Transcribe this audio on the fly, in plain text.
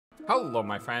Hello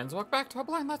my friends, welcome back to a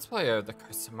blind let's play of the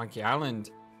Curse of Monkey Island.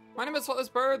 My name is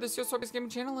FlightlessBird, this is your Sorbis Gaming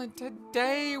channel, and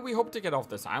today we hope to get off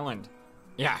this island.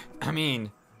 Yeah, I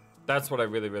mean, that's what I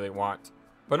really want.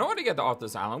 But in order to get off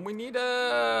this island, we need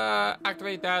to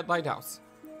activate that lighthouse.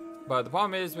 But the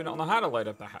problem is we don't know how to light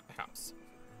up the house.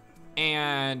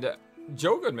 And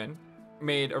Joe Goodman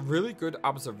made a really good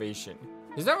observation.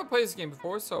 He's never played this game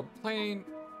before, so playing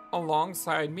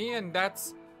alongside me, and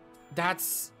that's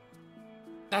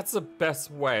the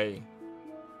best way.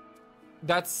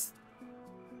 That's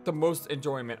the most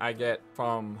enjoyment I get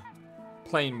from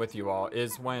playing with you all,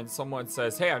 is when someone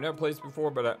says, hey, I've never played this before,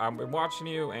 but I've been watching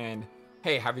you, and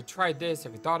hey, have you tried this?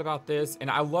 Have you thought about this? And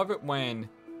I love it when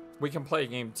we can play a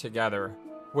game together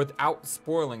without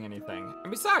spoiling anything.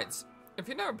 And besides, if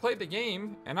you never played the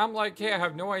game, and I'm like, hey, I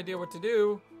have no idea what to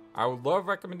do, I would love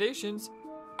recommendations.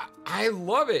 I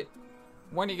love it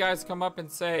when you guys come up and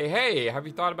say, hey, have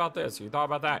you thought about this? Have you thought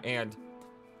about that? And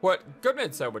what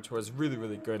Goodman said, which was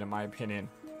really good in my opinion,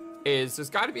 is there's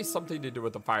got to be something to do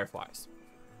with the fireflies.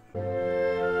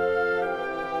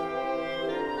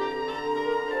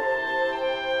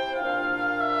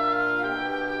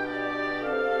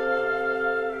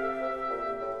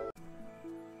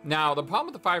 Now, the problem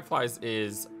with the fireflies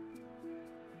is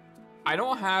I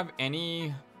don't have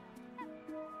any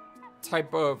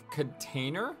type of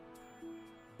container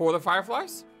for the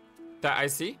fireflies that I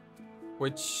see,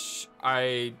 which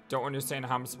I don't understand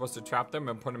how I'm supposed to trap them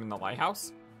and put them in the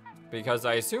lighthouse, because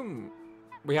I assume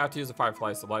we have to use the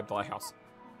fireflies to light the lighthouse.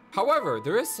 However,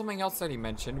 there is something else that he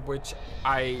mentioned which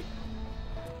I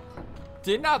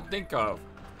did not think of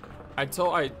until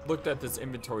I looked at this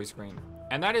inventory screen,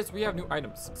 and that is we have new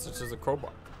items such as a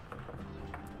crowbar.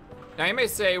 Now you may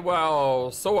say,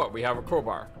 well, so what? We have a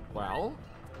crowbar. Well,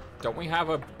 don't we have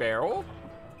a barrel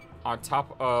on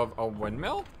top of a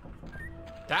windmill?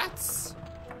 That's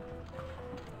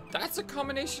a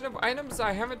combination of items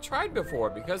I haven't tried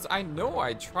before, because I know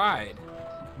I tried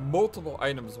multiple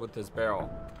items with this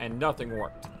barrel and nothing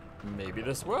worked. Maybe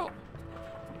this will.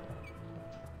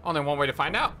 Only one way to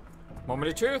find out.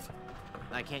 Moment of truth.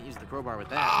 I can't use the crowbar with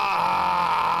that.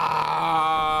 Ah!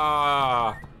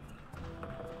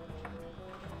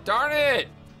 Darn it!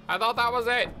 I thought that was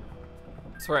it.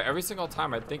 I swear, every single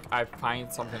time I think I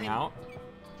find something out,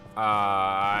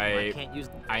 I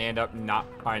end up not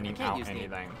finding out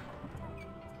anything.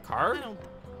 Card?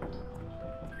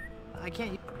 I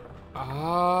can't. Oh.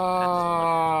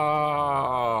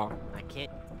 I can't.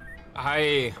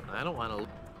 I don't want to.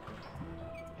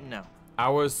 No. I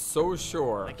was so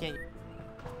sure. I can't.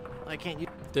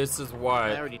 This is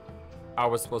what I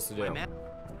was supposed to do.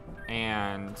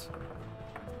 And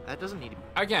that doesn't need to be.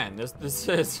 Again, this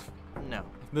is no.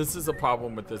 This is a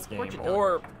problem with this game.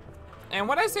 And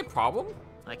when I say problem,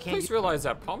 please realize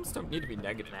that problems don't need to be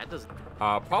negative. That doesn't.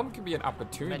 Problem can be an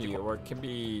opportunity, or it can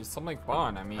be something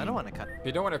fun. I mean, I don't want to cut. If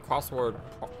you're doing a crossword,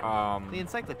 the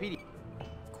encyclopedia.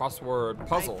 Crossword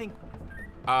puzzle. I think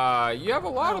you have a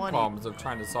lot of problems of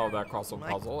trying to solve that crossword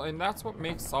puzzle, and that's what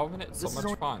makes solving it so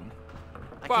much fun.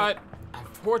 But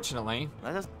unfortunately,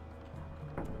 I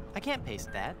can't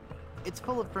paste that. It's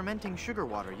full of fermenting sugar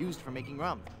water used for making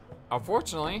rum.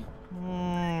 Unfortunately,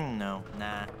 no,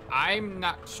 nah. I'm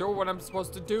not sure what I'm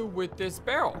supposed to do with this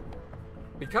barrel,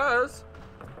 because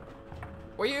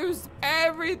we used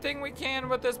everything we can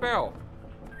with this barrel,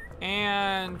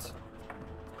 and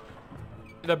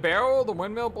the barrel, the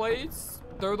windmill blades,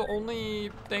 they're the only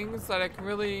things that I can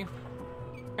really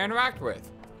interact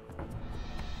with.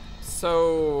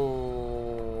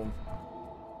 So,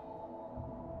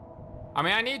 I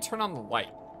mean, I need to turn on the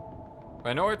light.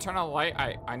 But in order to turn on the light,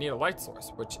 I need a light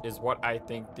source, which is what I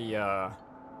think the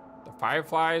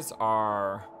fireflies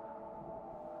are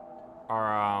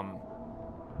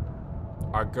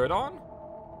good on.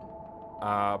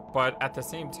 But at the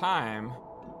same time,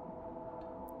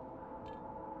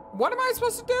 what am I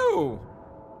supposed to do?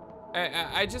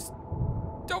 I just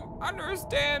don't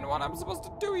understand what I'm supposed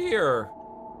to do here.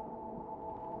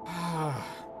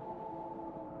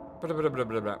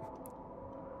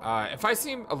 If I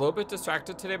seem a little bit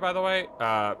distracted today, by the way,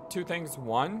 two things.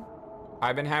 One,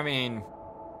 I've been having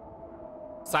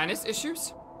sinus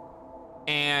issues.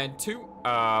 And two,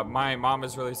 my mom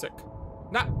is really sick.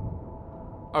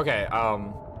 Okay, I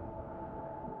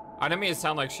don't mean to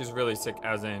sound like she's really sick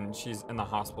as in she's in the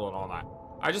hospital and all that.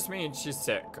 I just mean she's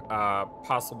sick.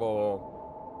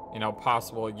 Possible, you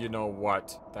know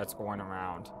what that's going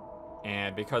around.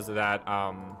 And because of that,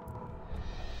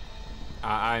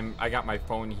 I got my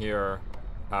phone here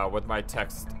with my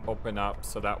text open up,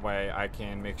 so that way I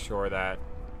can make sure that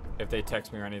if they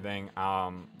text me or anything,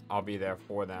 I'll be there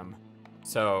for them.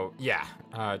 So yeah,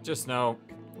 just know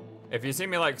if you see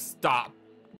me like stop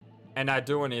and not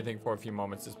do anything for a few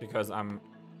moments, it's because I'm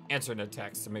answering a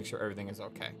text to make sure everything is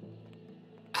okay.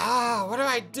 Ah, what do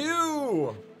I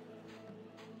do?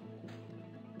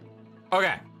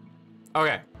 Okay.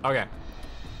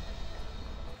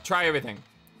 Try everything.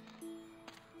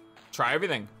 Try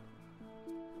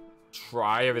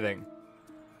everything.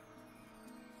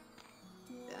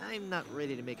 I'm not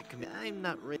ready to make a commit. I'm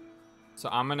not ready. So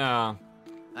I'm gonna...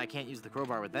 I can't use the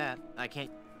crowbar with that.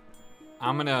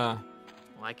 I'm gonna...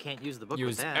 Well, I can't use the book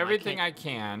use with that. everything I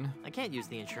can. I can't use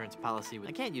the insurance policy with...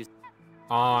 I can't use...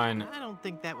 On... I don't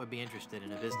think that would be interested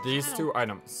in a business. These two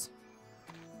items.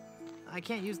 I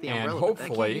can't use the And umbrella.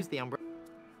 hopefully... I can't use the umbrella.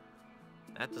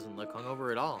 That doesn't look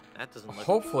hungover at all. That doesn't look...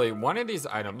 Hopefully one of these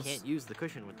I items can't use the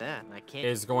cushion with that. I can't...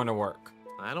 is going to work.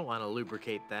 I don't want to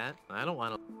lubricate that. I don't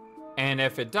want to... And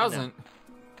if it doesn't...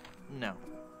 No.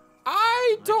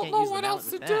 I don't can't know use the what mallet else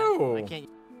to with that. do.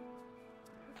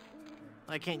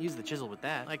 I can't use the chisel with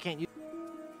that. I can't use...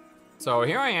 So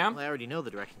here I am, Well, I already know the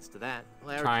directions to that.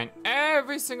 trying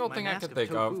every single My thing I mask could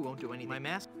think tofu of, won't do anything. My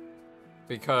mask...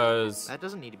 because That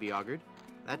doesn't need to be augured.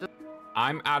 That does...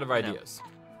 I'm out of ideas.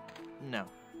 No.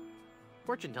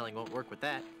 Fortune telling won't work with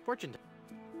that. I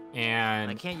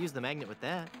And can't use the magnet with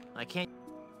that. I can't...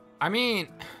 I mean,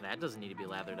 That doesn't need to be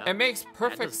lathered up. it makes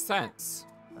perfect doesn't- sense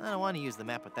I don't want to use the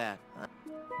map with that.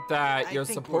 that I you're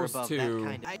think we're supposed above to that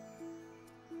kind of...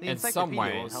 The in some encyclopedia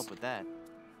won't ways, help with that.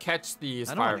 catch these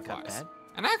I don't want a cut fireflies. pad.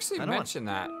 And I actually I don't want- mentioned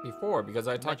that before because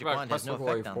I talked magic about wand Quest has for no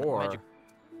Glory effect on the 4 magic-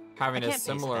 having I a can't taste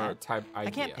similar that. type I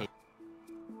can't idea. pay. That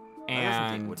doesn't take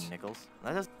And wooden nickels.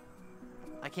 That does...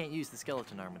 I can't use the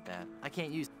skeleton arm with that. I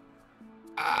can't use...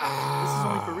 This is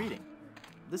only for reading.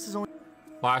 This is only...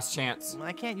 last chance.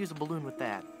 I can't use a balloon with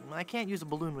that. I can't use a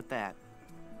balloon with that.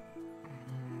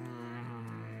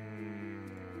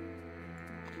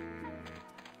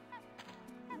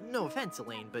 No offense,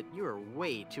 Elaine, but you are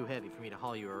way too heavy for me to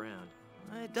haul you around.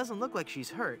 It doesn't look like she's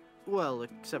hurt. Well,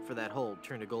 except for that whole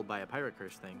turn to gold by a pirate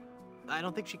curse thing. I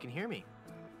don't think she can hear me.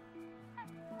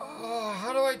 Oh,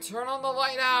 how do I turn on the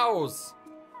lighthouse?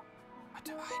 What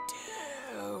do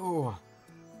I do?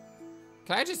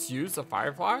 Can I just use the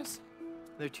fireflies?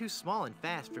 They're too small and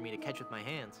fast for me to catch with my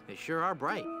hands. They sure are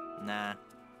bright. Nah.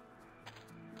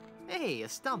 Hey, a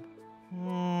stump.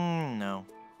 No.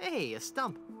 Hey, a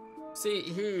stump.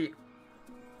 See,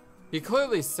 he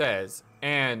clearly says,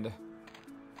 and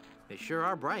They sure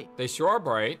are bright. they sure are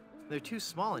bright, They're too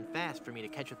small and fast for me to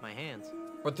catch with my hands.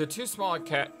 but they're too small and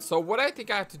cat. So what I think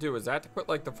I have to do is I have to put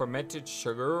like the fermented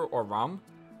sugar or rum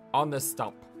on the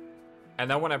stump.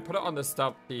 And then when I put it on the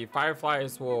stump, the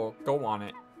fireflies will go on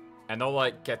it and they'll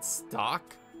like get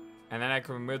stuck. And then I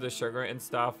can remove the sugar and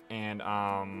stuff and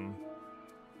I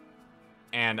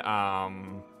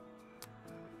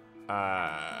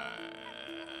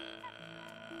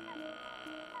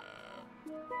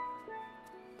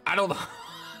don't know. I don't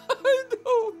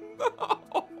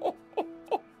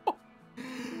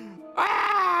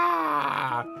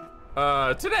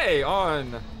know. Today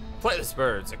on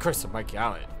FlightlessBird, The Curse of Monkey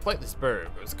Island, FlightlessBird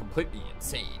was completely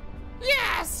insane.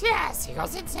 Yes, he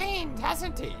goes insane,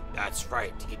 doesn't he? That's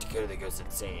right, he clearly goes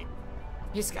insane.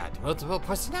 He's got multiple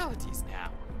personalities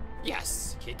now.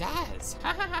 Yes, he does.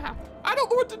 I don't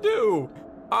know what to do.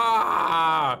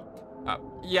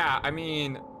 Yeah, I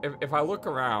mean, if I look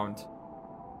around,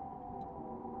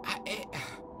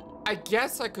 I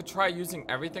guess I could try using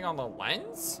everything on the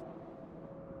lens,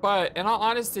 but in all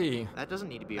honesty, That doesn't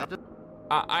need to be...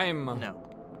 I'm No.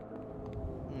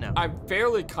 I'm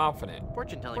fairly confident.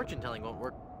 Fortune telling won't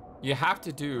work. You have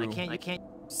to do I can't...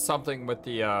 something with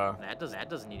the That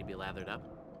doesn't need to be lathered up.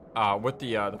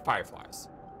 the fireflies,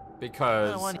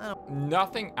 because I don't...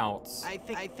 nothing else I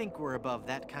think we're above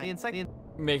that kind.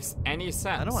 makes any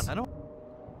sense. I don't...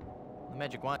 The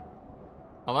magic wand.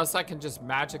 Unless I can just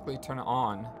magically turn it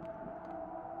on.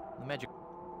 The magic...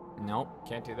 Nope,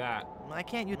 can't do that. I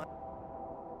can't use...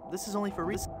 This is only for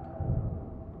reason.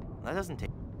 That doesn't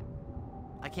take...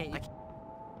 I can't...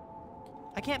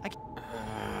 I can't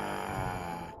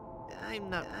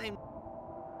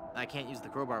use the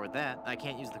crowbar with that. I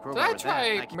can't use the Did crowbar I with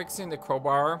try that. mixing the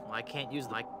crowbar I can't use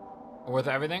the... with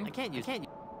everything? I can't use...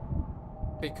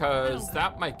 Because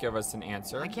that might give us an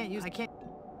answer. I can't use... Have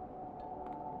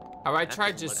I That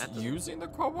tried doesn't look- just that doesn't- using the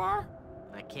crowbar?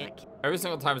 I can't... Every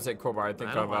single time I say crowbar, I think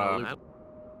I don't of wanna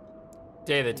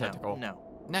Day of the Tentacle. No.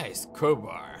 Nice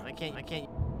crowbar. I can't... That game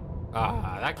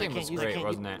can't was use- I great, can't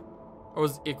wasn't it? It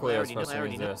was equally I as already know- I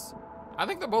frustrating already as know. this. I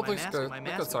think they're both My mask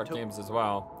LucasArts of games as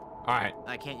well. All right.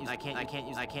 I can't use the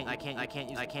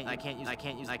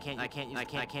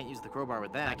crowbar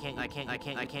with that. I can't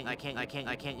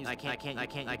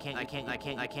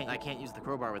use the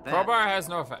crowbar with that. Crowbar has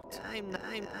no effect. I'm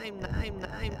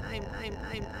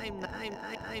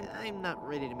not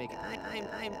ready to make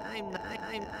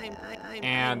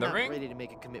And the not ring? ready to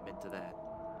make a commitment to that.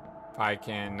 If I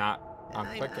cannot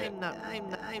unclick it.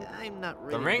 I'm not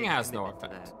ready. The ring to make a has no commitment to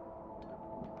effect. that.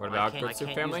 What about Good Soup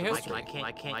family history? I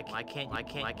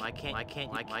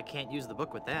can't use the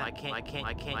book with that. I can't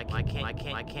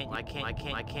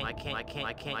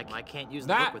use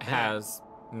the book with That that. has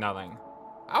nothing.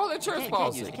 Oh, the insurance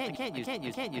policy. I can't use the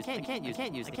insurance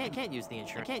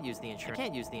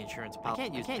policy.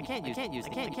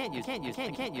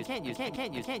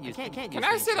 Can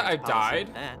I say that I died?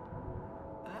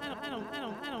 I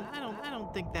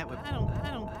don't think that would.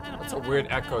 That's a weird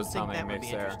echo sound that it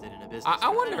makes there. I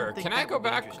wonder, can I go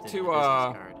back to,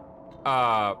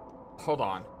 hold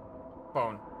on.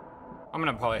 Phone. I'm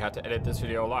gonna probably have to edit this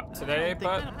video a lot today,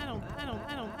 but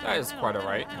that is quite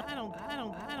alright.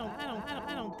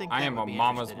 I am a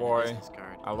mama's boy.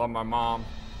 I love my mom.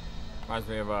 Reminds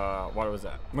me of, what was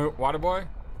that? Water boy?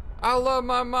 I love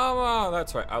my mama!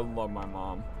 That's right, I love my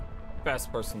mom.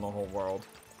 Best person in the whole world.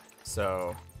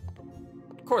 So,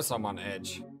 of course I'm on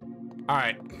edge.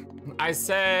 Alright, I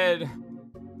said,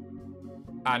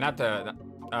 not the,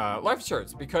 life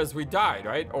insurance, because we died,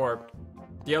 right? Or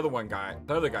the other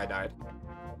guy died.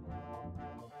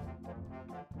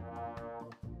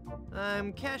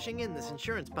 I'm cashing in this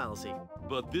insurance policy.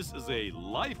 But this is a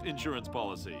life insurance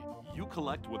policy. You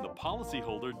collect when the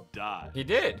policyholder dies. He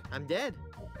did. I'm dead.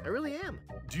 I really am.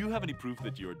 Do you have any proof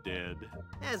that you're dead?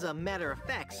 As a matter of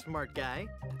fact, smart guy.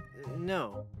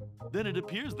 No. Then it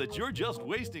appears that you're just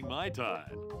wasting my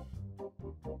time.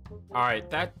 Alright,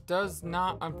 that does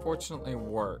not unfortunately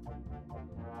work.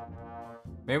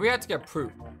 Maybe we have to get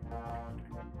proof.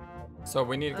 So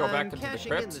we need to go back into the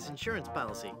cashing in crypt. this insurance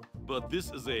policy. But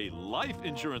this is a life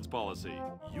insurance policy.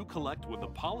 You collect when the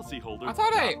policyholder I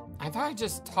thought I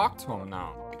just talked to him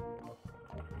now.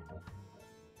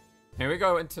 Maybe we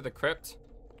go into the crypt.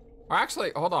 Or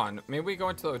actually, hold on. Maybe we go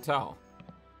into the hotel.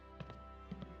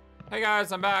 Hey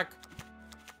guys, I'm back.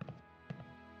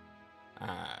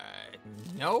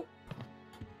 Nope.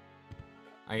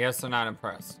 I guess they're not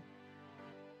impressed.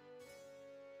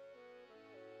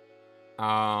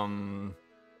 I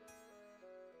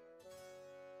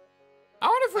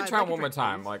wonder if we try one more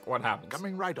time, like what happens.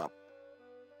 Coming right up.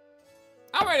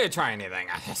 I'm ready to try anything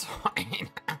at this point.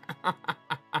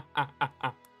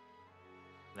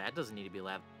 That doesn't need to be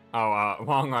laughed. Oh,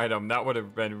 wrong item. That would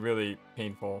have been really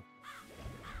painful.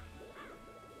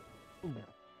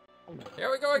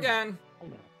 Here we go again.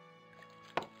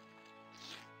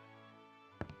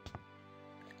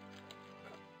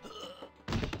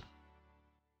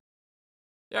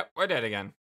 Yep, we're dead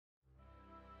again.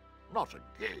 Not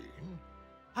again.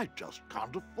 I just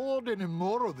can't afford any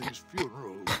more of these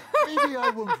funerals. Maybe I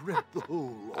won't rent the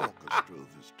whole orchestra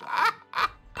this time.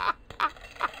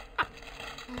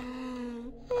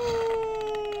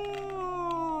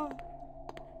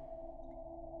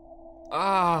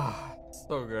 Ah,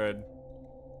 so good.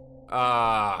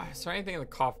 Is there anything in the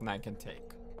coffin that I can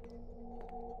take?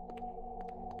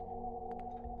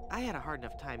 I had a hard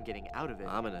enough time getting out of it.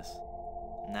 Ominous.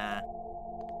 Nah.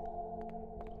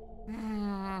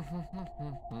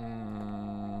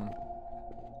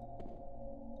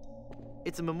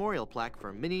 It's a memorial plaque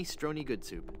for Minnie Strony Good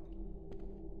Soup.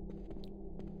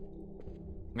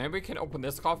 Maybe we can open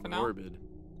this coffin now? Morbid.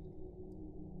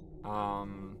 I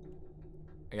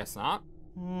guess not.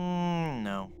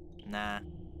 No. Nah.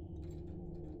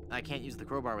 I can't use the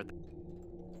crowbar with.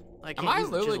 Am I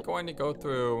literally going to go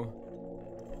through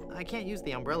I can't use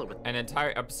the umbrella with. an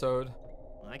entire episode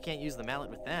I can't use the mallet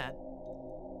with that.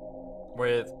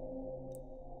 with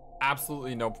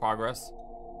absolutely no progress?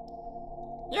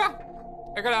 Yeah,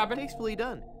 it could happen. Tastefully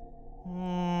done.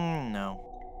 No.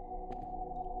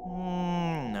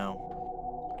 No.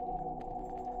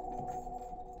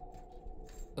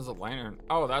 There's a lantern.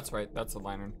 Oh, that's right. That's a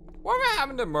lantern. What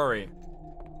happened to Murray?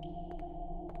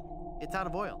 It's out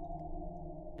of oil.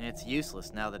 And it's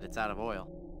useless now that it's out of oil.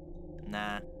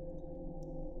 Nah.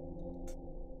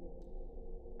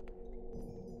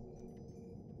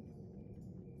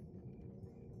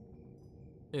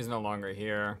 He's no longer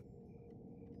here.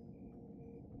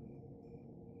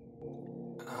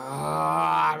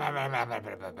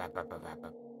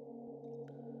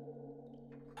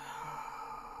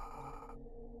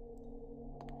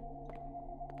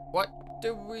 What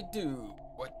do we do?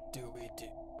 What do we do?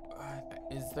 That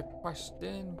is the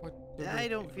question. What I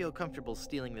don't feel comfortable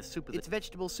stealing the soup. It's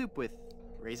vegetable soup with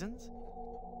raisins.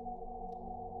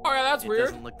 Oh yeah, that's weird. It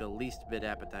doesn't look the least bit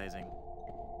appetizing.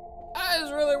 That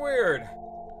is really weird.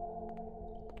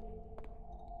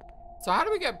 So how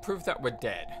do we get proof that we're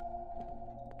dead?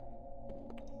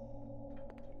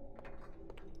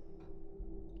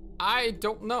 I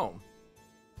don't know.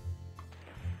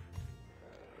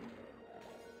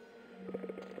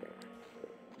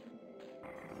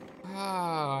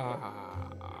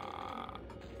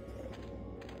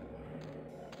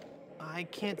 I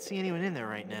can't see anyone in there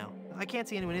right now.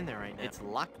 It's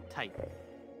locked tight.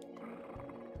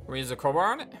 We use a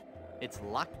crowbar on it? It's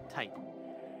locked tight.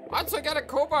 What's I got a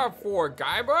crowbar for,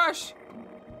 Guybrush?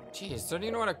 Jeez, don't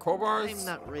you know what a crowbar is? I'm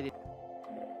not ready.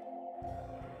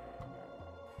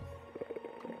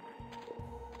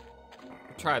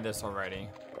 Tried this already.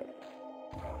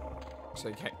 So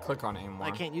you can't click on it anymore.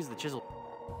 I can't use the chisel.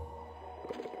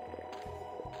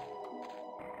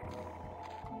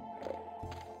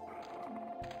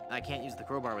 I can't use the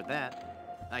crowbar with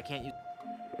that. I can't use...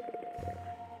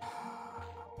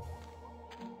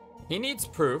 He needs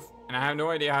proof, and I have no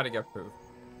idea how to get proof.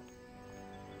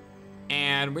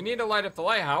 And we need to light up the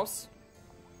lighthouse.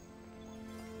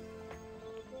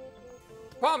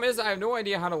 The problem is I have no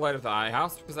idea how to light up the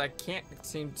lighthouse because I can't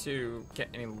seem to get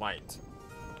any light.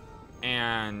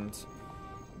 And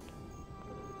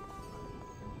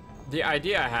the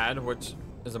idea I had, which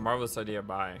is a marvelous idea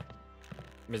by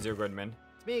Mr. Goodman.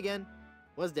 It's me again.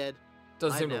 Was dead.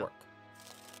 Doesn't seem to work.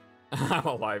 I'm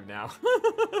alive now.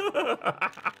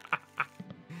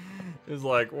 It's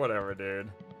like, whatever, dude.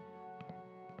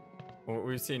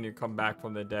 We've seen you come back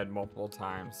from the dead multiple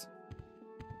times.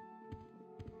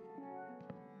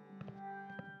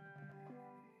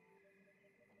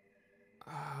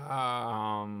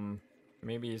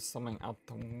 Maybe something out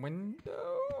the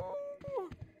window?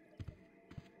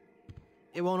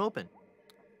 It won't open.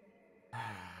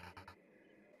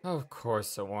 Of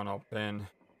course it won't open.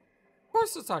 Of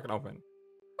course it's not gonna open.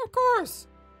 Of course!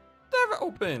 It never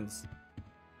opens.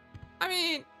 I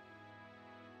mean,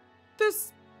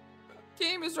 this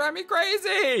game is driving me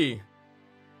crazy!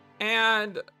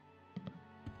 And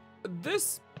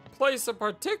this place in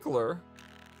particular,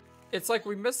 it's like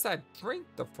we missed that drink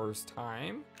the first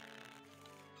time.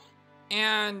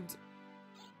 And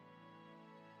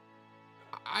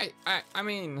I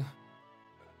mean,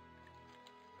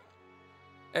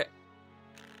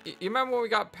 you remember when we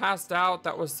got passed out?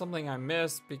 That was something I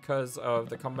missed because of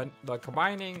the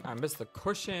combining. I missed the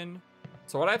cushion.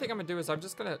 So what I think I'm gonna do is I'm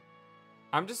just gonna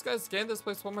scan this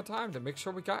place one more time to make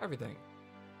sure we got everything,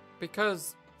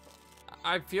 because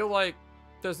I feel like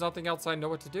there's nothing else I know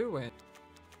what to do in.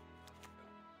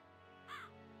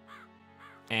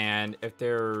 And if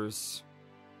there's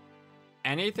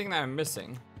anything that I'm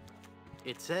missing,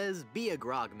 it says be a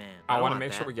grog man. I want to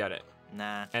make sure we get it.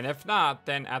 Nah. And if not,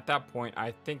 then at that point,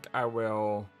 I think I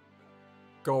will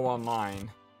go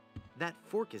online. That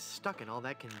fork is stuck in all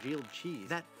that congealed cheese.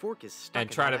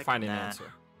 And try to find an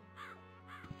answer.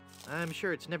 I'm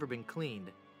sure it's never been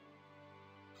cleaned.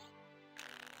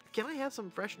 Can I have some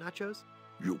fresh nachos?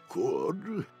 You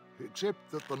could,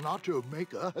 except that the nacho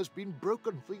maker has been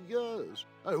broken for years.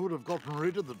 I would have gotten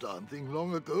rid of the darn thing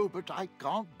long ago, but I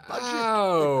can't budge it.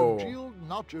 The congealed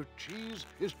nacho cheese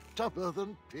is tougher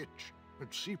than pitch.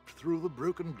 It seeped through the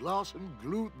broken glass and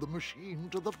glued the machine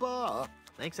to the bar.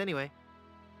 Thanks anyway.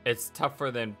 It's tougher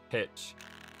than pitch.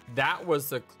 That was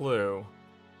the clue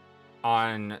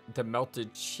on the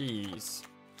melted cheese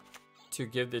to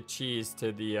give the cheese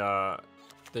to the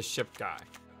ship guy.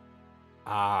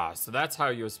 Ah, so that's how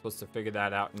you were supposed to figure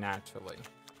that out naturally.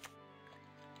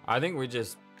 I think we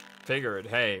just figured,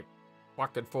 hey,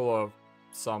 bucket full of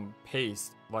some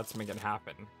paste, let's make it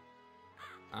happen.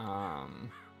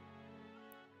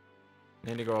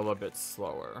 Need to go a little bit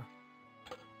slower.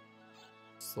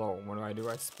 Slow. What do?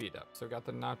 I speed up. So we got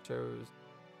the nachos.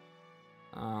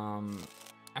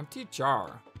 Empty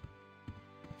jar.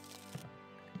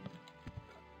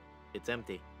 It's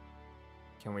empty.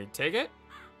 Can we take it?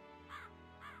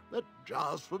 That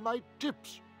jar's for my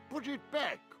tips. Put it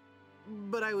back.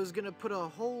 But I was gonna put a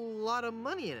whole lot of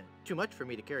money in it. Too much for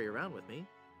me to carry around with me.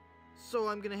 So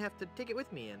I'm gonna have to take it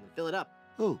with me and fill it up.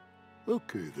 Oh,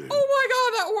 okay then. Oh my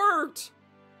god, that worked!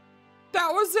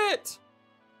 That was it!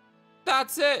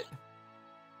 That's it!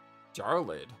 Jar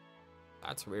lid.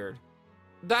 That's weird.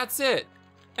 That's it!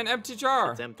 An empty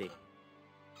jar. It's empty.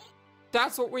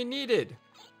 That's what we needed.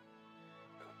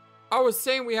 I was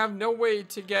saying we have no way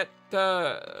to get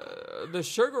the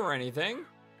sugar or anything.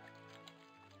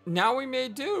 Now we may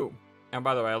do. And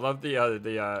by the way, I love the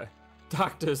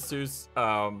Dr. Seuss,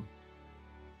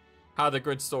 how How the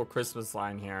Grinch Stole Christmas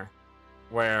line here,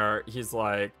 where he's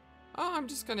like, oh, I'm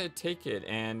just gonna take it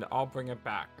and I'll bring it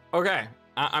back. Okay,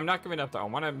 I'm not giving up though. I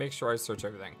want to make sure I search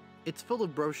everything. It's full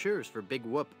of brochures for Big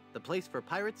Whoop, the place for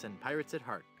pirates and pirates at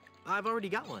heart. I've already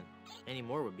got one. Any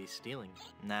more would be stealing.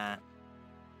 Nah.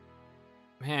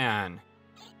 Man,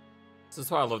 this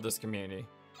is why I love this community.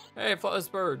 Hey,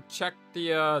 FlightlessBird, check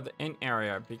the inn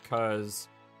area because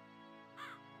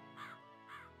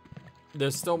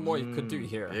there's still more you could do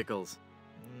here. Pickles.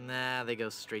 Nah, they go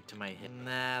straight to my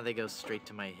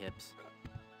hips.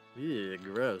 Ew,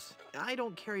 gross. I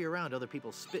don't carry around other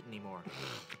people's spit anymore.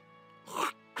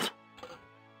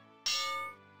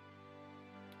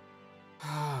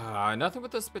 Nothing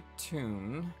with the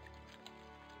spittoon.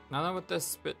 Nothing with the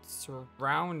spit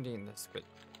surrounding the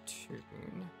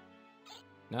spittoon.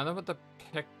 Nothing with the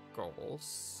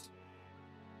pickles.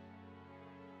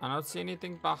 I don't see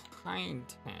anything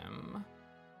behind him.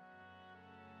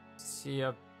 See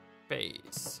a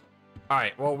face.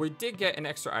 Alright, well, we did get an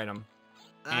extra item.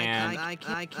 And I'm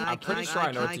pretty sure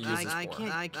I know what to use this for.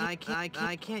 I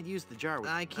can't use the jar with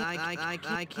I can't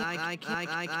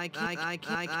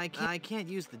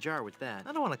use the jar with that.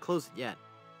 I don't want to close it yet.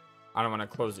 I don't want to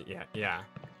close it yet, yeah.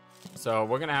 So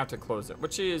we're gonna have to close it,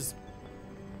 which is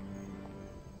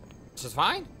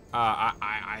fine.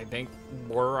 I think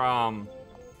we're on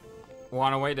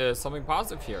our way to something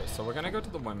positive here. So we're gonna go to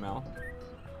the windmill.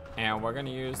 And we're gonna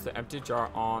use the empty jar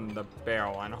on the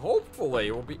barrel, and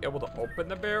hopefully we'll be able to open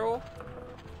the barrel.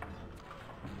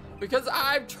 Because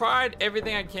I've tried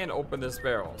everything I can to open this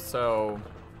barrel, so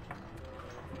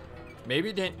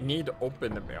maybe didn't need to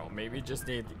open the barrel. Maybe just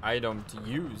need the item to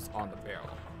use on the barrel.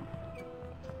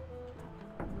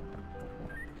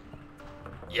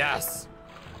 Yes.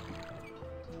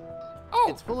 Oh,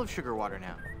 it's full of sugar water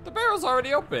now. The barrel's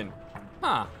already open.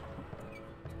 Huh.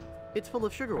 It's full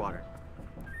of sugar water.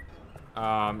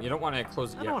 You don't want to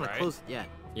close it yet, right? I don't want to close it yet.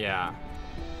 Yeah.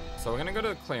 So we're gonna go to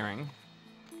the clearing.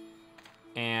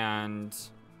 And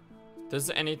this is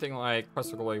anything like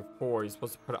Quest for Glory 4, you're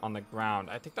supposed to put it on the ground.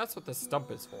 I think that's what the stump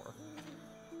is for.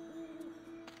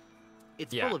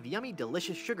 It's full of yummy,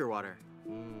 delicious sugar water.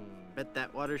 Bet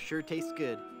that water sure tastes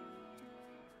good.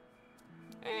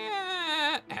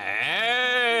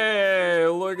 Hey,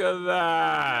 look at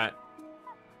that.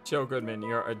 Joe Goodman,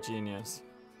 you're a genius.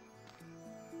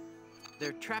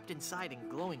 They're trapped inside and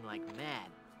glowing like mad.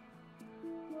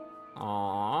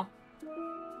 Aww.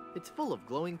 It's full of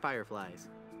glowing fireflies.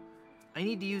 I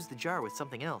need to use the jar with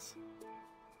something else.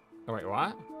 Oh, wait,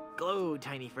 what? Glow,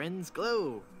 tiny friends,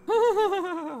 glow.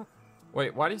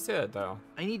 Wait, why do you say that, though?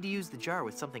 I need to use the jar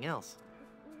with something else.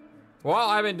 Well,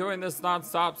 I've been doing this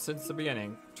non-stop since the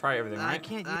beginning. Try everything, right? I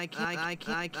can't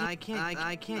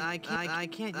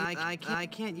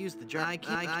use the jar. I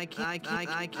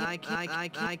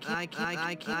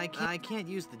can't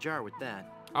use the jar with that.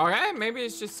 Okay, maybe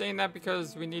it's just saying that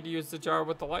because we need to use the jar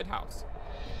with the lighthouse.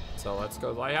 So let's go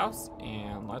to the lighthouse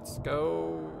and let's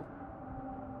go.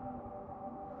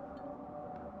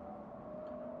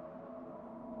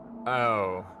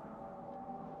 Oh.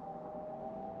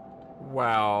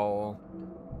 Well,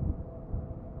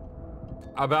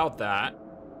 about that.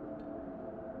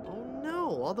 Oh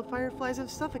no, all the fireflies have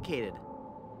suffocated.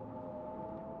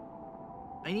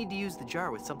 I need to use the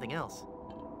jar with something else.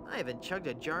 I haven't chugged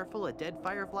a jar full of dead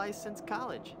fireflies since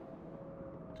college.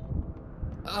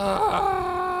 I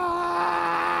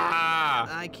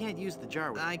can't use the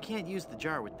jar with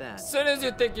that. As soon as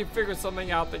you think you figure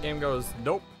something out, the game goes,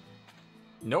 nope.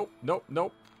 Nope, nope,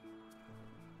 nope.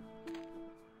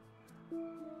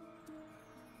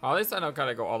 Well, at least I don't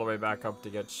gotta go all the way back up to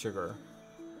get sugar.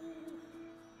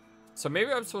 So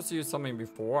maybe I'm supposed to use something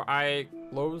before I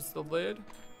close the lid?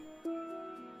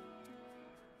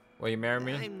 Will you marry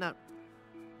me?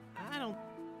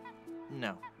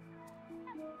 No.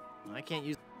 I can't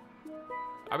use...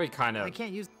 I'd be kind of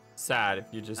sad if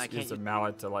you just used a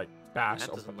mallet to, like, bash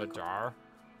open the jar.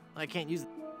 I can't use...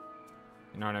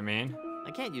 You know what I mean?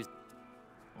 I can't use...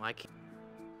 Well, I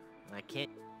can't...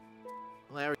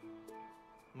 Larry...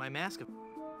 My mask of...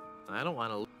 I don't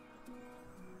want to...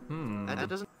 That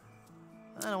doesn't...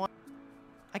 I don't want...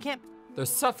 I can't... They're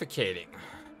suffocating.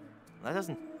 That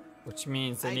doesn't... Which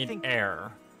means they need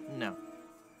air. No.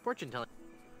 Fortune telling...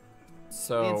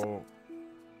 So...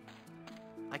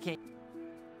 I can't...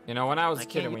 You know, when I was a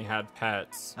kid and we had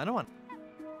pets... I don't want...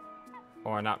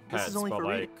 Or not pets, but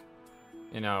like...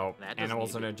 You know,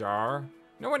 animals in a jar.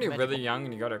 You know when you're really young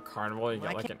and you go to a carnival, you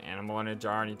get like an animal in a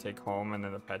jar and you take home and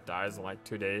then the pet dies in like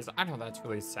 2 days? I know that's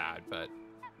really sad, but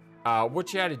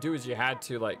what you had to do is you had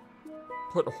to like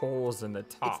put holes in the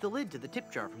top? It's the lid to the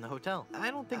tip jar from the hotel.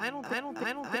 I don't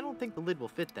think the lid will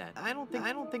fit that. I don't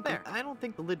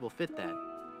think the lid will fit that.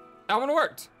 That one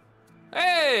worked.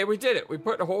 Hey, we did it. We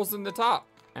put holes in the top.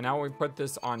 And now we put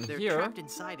this on They're here. trapped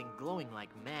inside and glowing like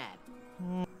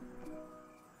mad.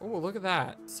 Oh, look at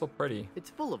that. So pretty. It's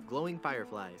full of glowing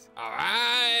fireflies. All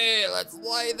right, let's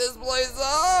light this place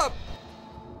up.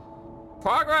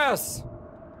 Progress.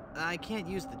 I can't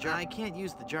use the jar. I can't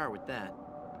use the jar with that.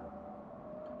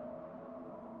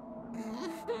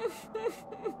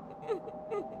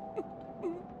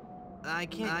 I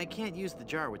can't use the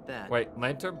jar with that. Wait,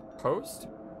 lantern post?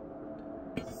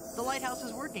 The lighthouse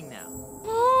is working now.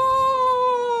 Oh,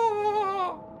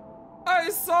 I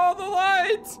saw the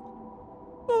light.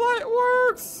 The light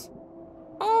works.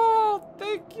 Oh,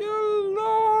 thank you,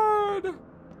 Lord.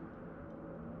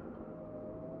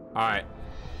 All right.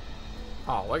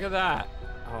 Oh, look at that.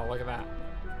 Oh, look at that.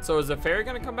 So is the fairy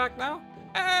gonna come back now?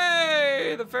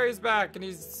 Hey, the fairy's back, and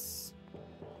he's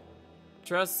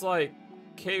dressed like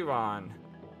Kayron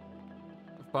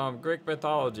from Greek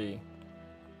mythology.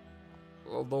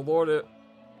 Well, the Lord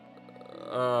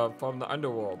from the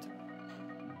underworld.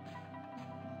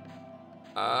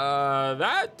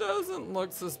 That doesn't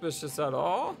look suspicious at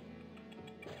all.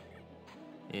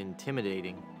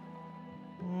 Intimidating.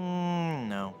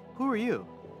 No. Who are you?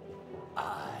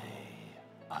 I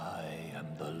am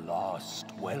the lost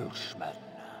Welshman.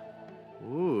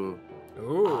 Ooh.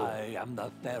 I am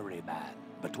the ferryman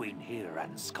between here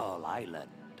and Skull Island.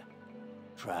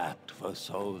 Trapped for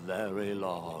so very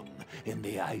long in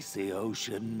the icy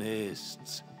ocean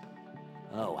mists.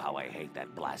 Oh, how I hate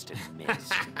that blasted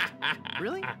mist.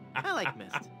 Really? I like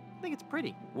mist. I think it's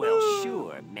pretty. Well,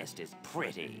 sure, mist is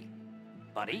pretty.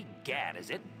 But egad, is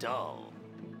it dull.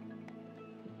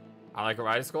 I like a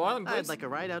ride to Skull Island, please. I'd like a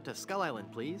ride out to Skull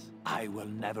Island, please. I will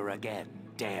never again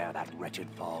dare that wretched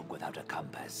fog without a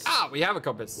compass. Ah, we have a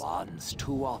compass. Once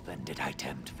too often did I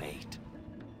tempt fate.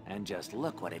 And just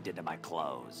look what it did to my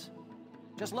clothes.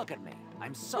 Just look at me.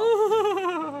 I'm so...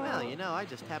 Well, you know, I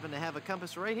just happen to have a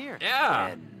compass right here. Yeah.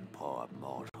 Then, poor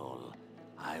mortal,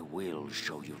 I will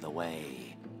show you the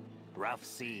way. Rough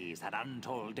seas and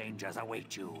untold dangers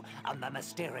await you on the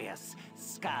mysterious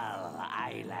Skull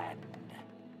Island.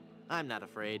 I'm not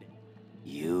afraid.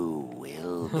 You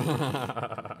will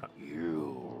be.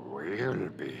 You will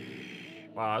be.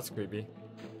 Wow, that's creepy.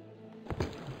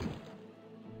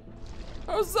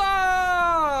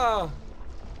 Huzzah!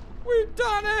 We've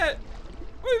done it!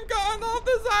 We've gotten off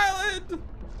this island!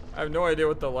 I have no idea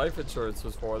what the life insurance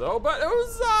was for, though, but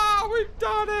huzzah! We've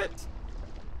done it!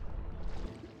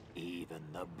 Even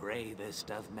the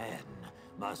bravest of men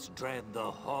must dread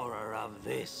the horror of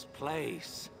this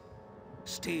place.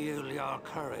 Steel your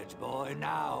courage, boy,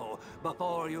 now,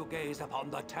 before you gaze upon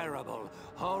the terrible,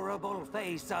 horrible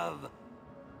face of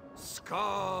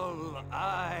Skull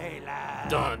Island.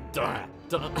 Dun, dun,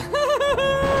 dun.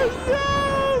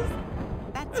 Yes!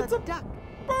 That's a duck.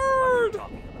 What are you Bird!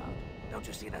 talking about? Don't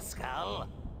you see the skull?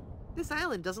 This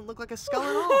island doesn't look like a skull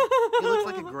at all. It looks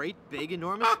like a great, big,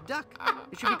 enormous duck.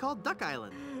 It should be called Duck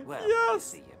Island. Well, Yes. you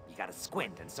see, you gotta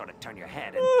squint and sort of turn your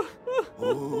head and...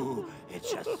 Ooh,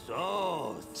 it's just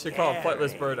so Should call it scary.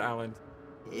 FlightlessBird Island.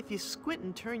 If you squint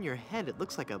and turn your head, it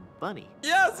looks like a bunny.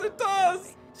 Yes, it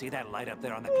does! See that light up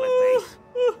there on the cliff face?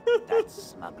 That's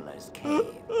Smuggler's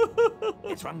Cave.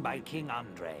 It's run by King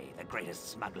Andre, the greatest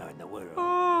smuggler in the world,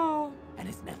 Oh. and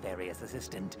his nefarious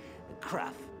assistant,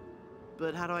 Cruff.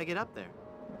 But how do I get up there?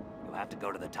 You have to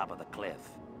go to the top of the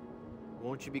cliff.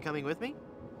 Won't you be coming with me?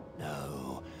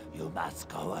 No, you must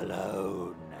go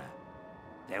alone.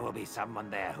 There will be someone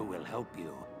there who will help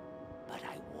you, but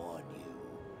I warn you,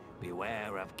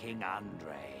 beware of King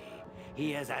Andre.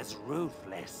 He is as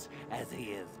ruthless as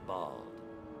he is bald.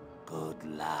 Good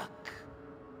luck.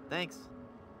 Thanks.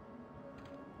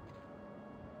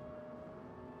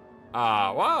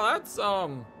 Wow, that's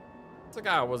a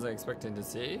guy I wasn't expecting to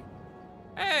see.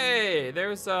 Hey,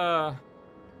 there's Blood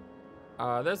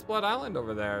Island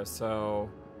over there, so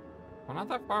we're not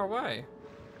that far away.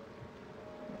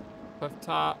 Cliff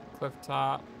top,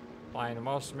 flying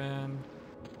Welshman.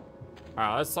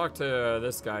 Alright, let's talk to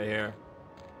this guy here.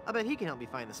 I bet he can help me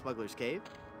find the smuggler's cave.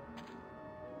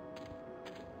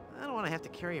 I don't want to have to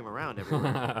carry him around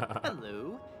everywhere.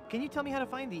 Hello. Can you tell me how to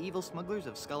find the evil smugglers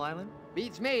of Skull Island?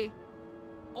 Beats me.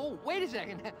 Oh, wait a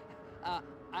second.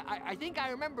 I think I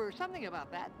remember something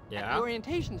about that. Yeah? At the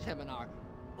orientation seminar.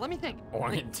 Let me think. The cave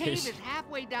Orientation. is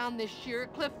halfway down this sheer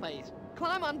cliff face.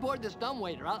 Climb on board this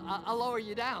dumbwaiter. I'll lower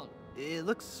you down. It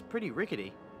looks pretty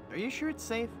rickety. Are you sure it's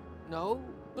safe? No,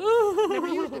 never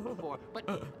used it before.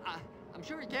 But I'm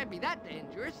sure it can't be that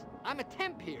dangerous. I'm a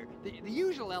temp here. The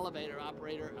usual elevator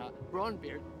operator,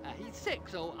 Braunbeard, he's sick,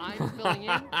 so I'm filling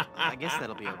in. I guess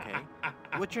that'll be okay.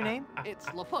 What's your name? It's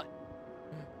LaFoot.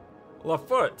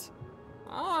 LaFoot.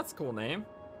 Oh, that's a cool name.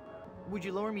 Would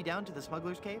you lower me down to the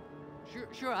smuggler's cave?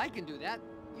 Sure, I can do that.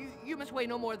 You must weigh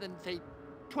no more than, say,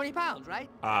 20 pounds,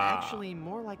 right? Actually,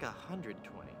 more like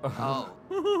 120. Oh.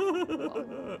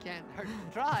 Well, can't hurt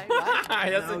to try,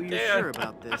 right? Yes, No, it you're can. sure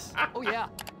about this? Oh, yeah.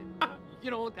 You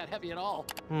don't look that heavy at all.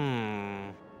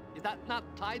 Is that not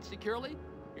tied securely?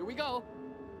 Here we go.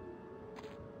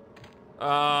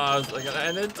 It's like an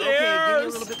end in tears. Okay, give me a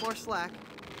little bit more slack.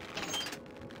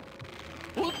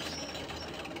 Whoops.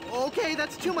 Okay,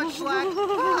 that's too much slack.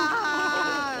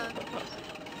 Ah!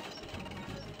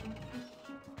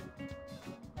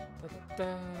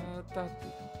 Da, da,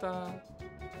 da.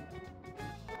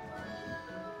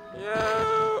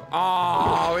 Yeah.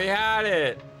 Oh, we had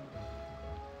it.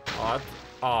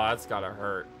 Oh, that's gotta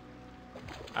hurt.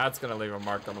 That's gonna leave a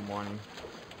mark on the morning.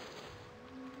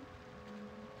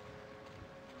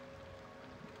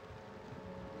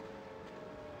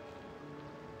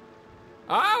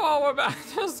 Oh, well, we're back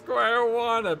to square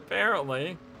one,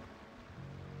 apparently.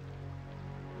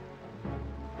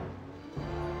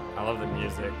 I love the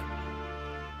music.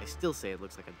 I still say it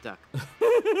looks like a duck.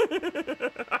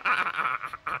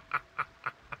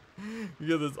 You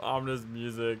get this ominous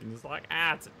music, and it's like,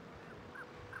 I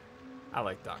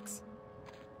like ducks.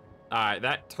 Alright,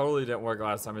 that totally didn't work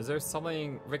last time. Is there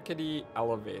something? Rickety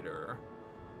elevator.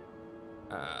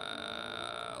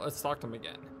 Let's talk to him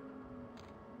again.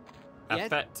 Yes?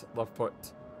 Effet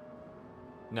LaFoot.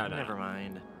 No. Never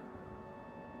mind.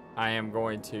 I am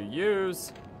going to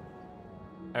use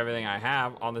everything I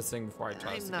have on this thing before I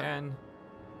try this again.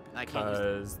 I can't use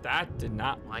Because that did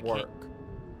not I work can't.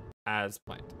 as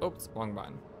planned. Oops, wrong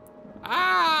button.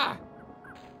 Ah!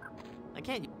 I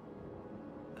can't.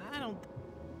 I don't.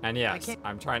 And yes, can't-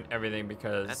 I'm trying everything That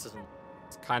because doesn't.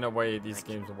 it's kind of way these I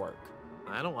games work.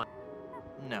 I don't want.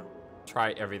 No.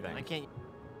 Try everything. I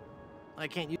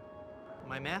can't use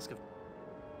my mask of.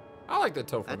 I like the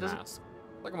tofu That doesn't- mask.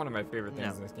 Like one of my favorite things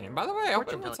No. in this game. By the way, I hope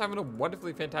Fortune everyone's telling- having a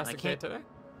wonderfully fantastic day can't- today.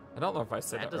 I don't know if I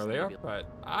said That it doesn't earlier, feel- but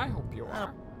I hope you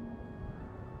are.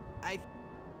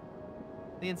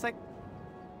 The insect.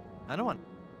 I don't want.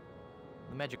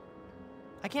 The magic.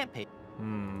 I can't pay.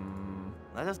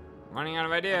 That doesn't. Running out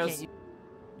of I ideas. can't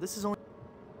this is only.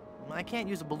 I can't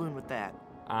use a balloon with that.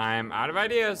 I'm out of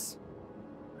ideas.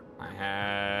 I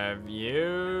have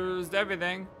used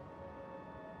everything.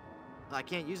 I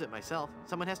can't use it myself.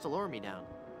 Someone has to lower me down.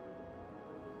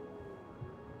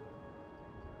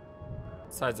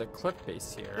 Besides a cliff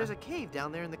base here. There's a cave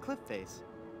down there in the cliff face.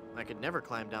 I could never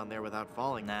climb down there without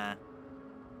falling. Nah.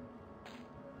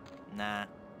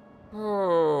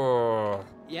 Oh.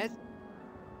 Yes?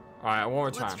 Alright, one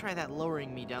more time. Let's try that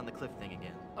lowering me down the cliff thing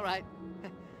again. All right.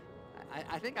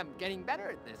 I think I'm getting better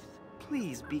at this.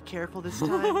 Please be careful this time.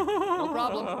 No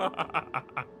problem.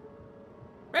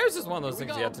 Maybe it's just one of those Here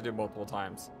we things you go. have to do multiple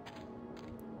times.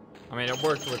 I mean, it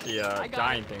worked with the I got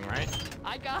dying it. thing, right?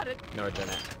 I got it. No, it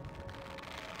didn't.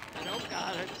 I don't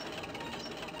got it.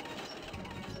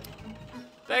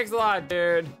 Thanks a lot,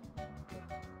 dude.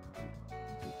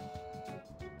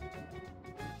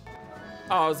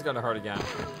 Oh, it's gonna hurt again.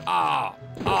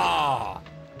 Ah.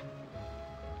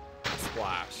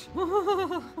 Splash.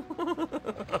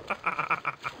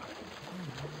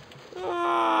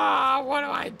 What do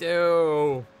I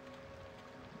do?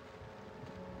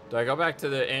 Do I go back to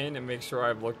the inn and make sure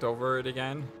I've looked over it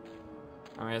again?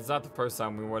 I mean, it's not the first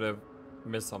time we would have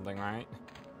missed something, right?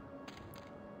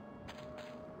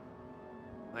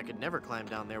 I could never climb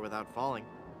down there without falling.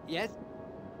 Yes?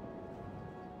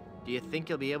 Do you think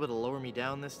you'll be able to lower me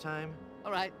down this time?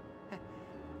 All right.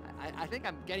 I think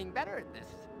I'm getting better at this.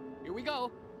 Here we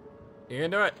go. You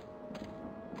can do it.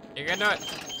 You can do it.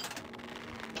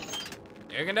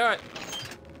 You can do it.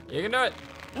 You can do it.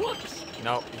 Whoops.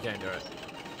 Nope, you can't do it.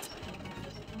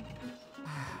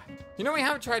 You know, we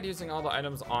haven't tried using all the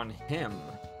items on him.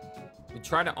 We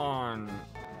tried it on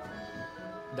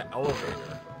the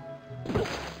elevator.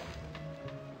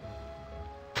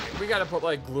 We gotta put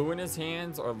like glue in his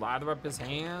hands or lather up his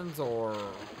hands or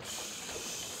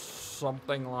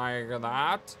something like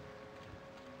that.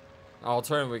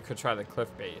 Alternatively, we could try the cliff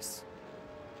base.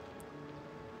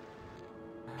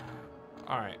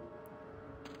 All right.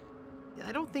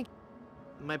 I don't think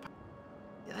my.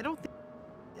 I don't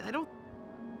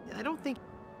think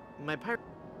my pirate.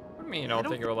 What do you mean you don't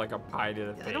think it would like a pie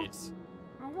to the I don't- face?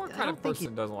 Well, what I kind don't of think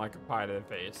person doesn't like a pie to the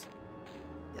face?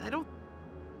 I don't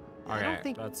Okay,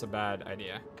 think. that's a bad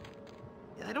idea.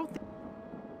 I don't think.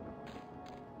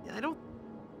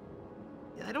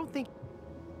 I don't think.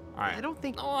 All right. I don't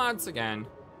think. Once again.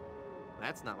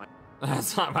 That's not my.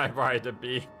 That's not my bride to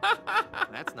be.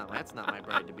 That's not my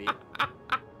bride to be.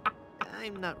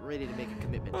 I'm not ready to make a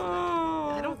commitment to that.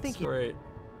 Oh, I don't think. Great.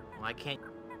 Well, I can't.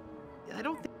 I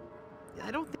don't think.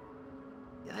 I don't think.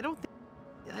 I don't think.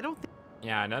 I don't think.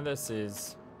 Yeah, I know this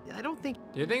is. I don't think.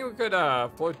 Do you think we could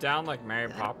float down like Mary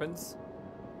Poppins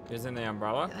using the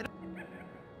umbrella?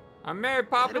 I'm Mary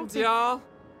Poppins, y'all.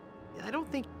 I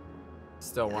don't think.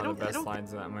 Still one of the best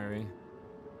lines in that movie.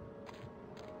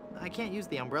 I can't use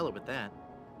the umbrella with that.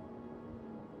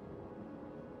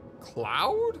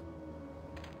 Cloud?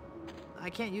 I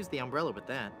can't use the umbrella with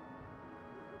that.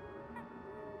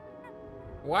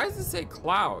 Why does it say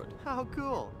cloud? How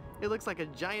cool! It looks like a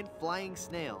giant flying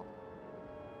snail.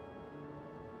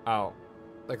 Oh,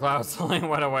 the cloud slowly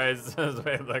went away as soon as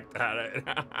we looked at it.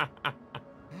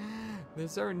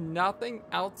 Is there nothing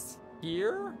else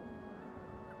here?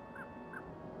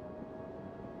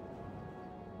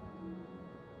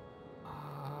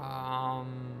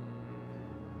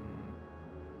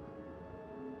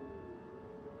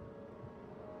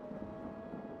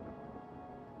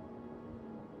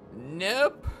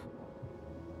 Nope.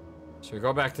 Should we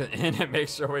go back to the inn and make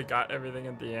sure we got everything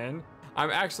at the inn? I'm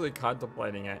actually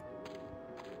contemplating it.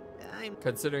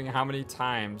 Considering how many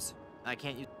times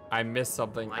I missed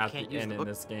something at the inn in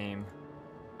this game.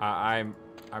 I'm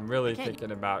really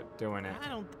thinking about doing it.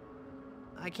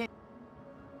 I can't.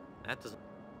 That doesn't.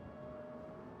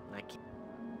 I can't.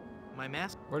 My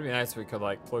mask. Would it be nice if we could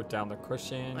like float down the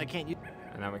cushion? I can't use.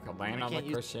 And then we could land on the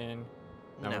cushion.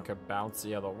 Then No. we could bounce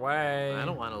the other way. I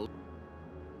don't want to.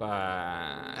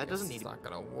 But That doesn't need. It's not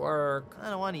gonna work. I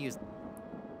don't want to use.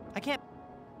 I can't.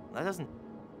 That doesn't.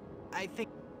 I think.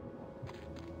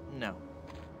 No.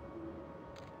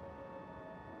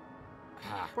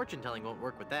 Fortune telling won't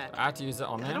work with that. I have to use it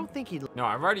on him? I don't think he'd. No,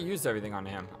 I've already used everything on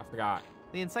him. I forgot.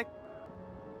 The insect.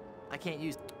 I can't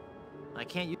use. I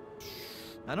can't use.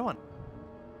 I don't want.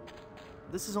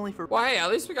 This is only for. Well, hey, at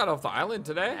least we got off the island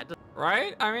today,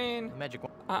 right? I mean, the magic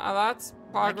one. that's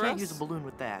progress. I can't use a balloon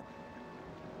with that.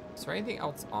 Is there anything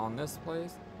else on this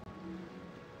place?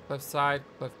 Cliff side,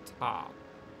 cliff top.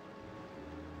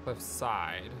 Cliff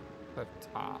side, cliff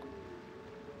top.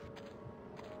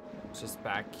 It's just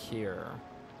back here.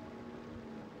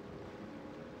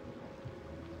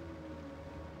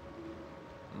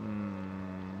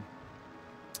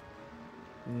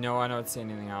 No, I don't see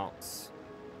anything else.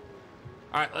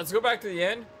 Alright, let's go back to the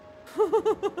inn.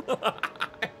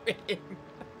 I mean,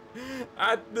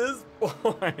 at this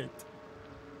point,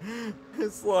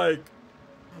 it's like,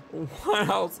 what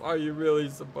else are you really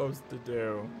supposed to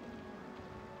do?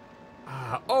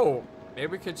 Oh,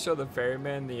 maybe we could show the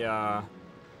ferryman the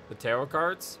tarot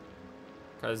cards,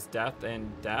 because death and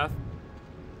death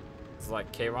is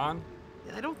like Kayron.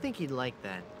 I don't think he'd like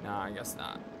that. No, I guess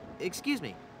not. Excuse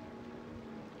me.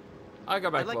 I'll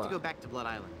go back. I'd like to go back to Blood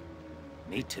Island.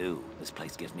 Me too. This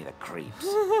place gives me the creeps.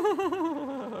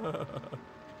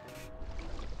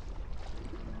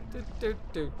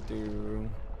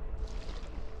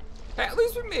 Hey, at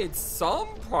least we made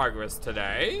some progress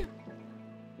today.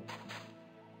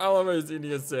 I love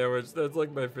eating a sandwich. That's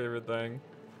like my favorite thing.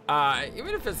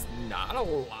 Even if it's not a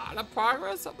lot of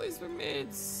progress, at least we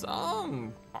made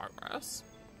some progress.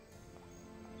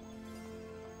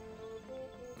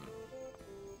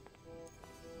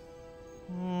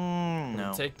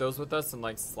 No. Take those with us and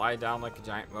like slide down like a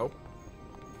giant rope.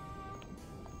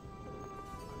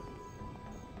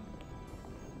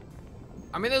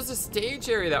 I mean, there's a stage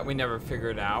area that we never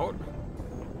figured out.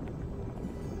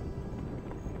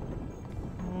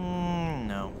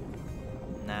 No.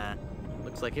 Nah.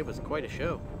 Looks like it was quite a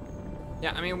show.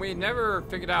 Yeah, I mean, we never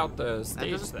figured out the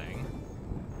stage thing.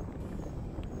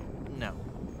 No.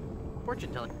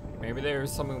 Fortune telling. Maybe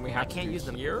there's something we have to do use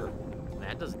them here.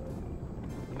 That doesn't.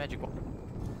 The magic wand.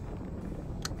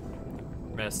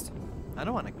 Missed. I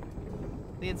don't want to.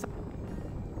 The inside.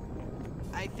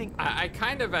 I think. I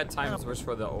kind of at times wish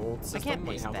for the old system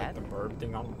we paste have like that. the bird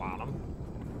thing on the bottom,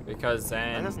 because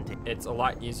then doesn't take- it's a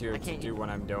lot easier I to can't do what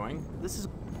I'm doing. This is.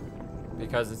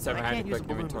 Because instead of I having can't to use click a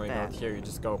balloon inventory with mode that. here, you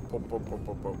just go boop boop boop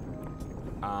boop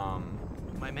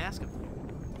boop. My mask.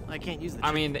 I can't use the.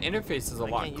 I mean, the interface is a I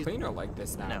lot can't use- cleaner like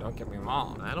this now. No. Don't get me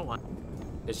wrong. I don't want.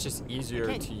 It's just easier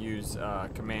can't- to use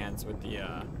commands with the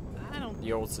I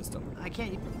don't. old system. I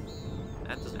can't.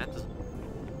 That doesn't.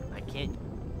 I can't.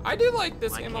 I do like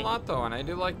this I game a can't- lot though, and I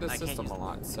do like this I can't system use a the-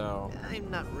 lot. So I'm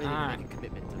not ready to Alright. make a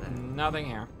commitment to that. nothing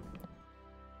here.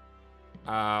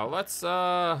 Let's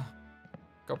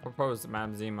go propose to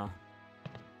Madame Zima.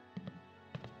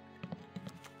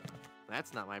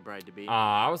 That's not my bride to be.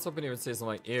 I was hoping he would say something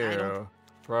like, I ew, don't-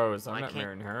 Pros, I'm not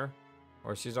marrying her.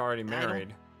 Or she's already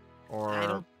married.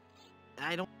 Or,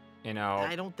 you know.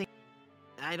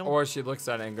 Or she looks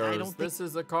at it and goes, this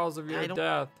is the cause of your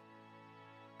death.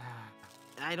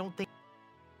 I don't think.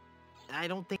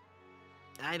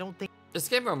 This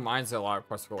game reminds me a lot of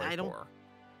Quest for Glory 4.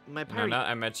 My party. Now that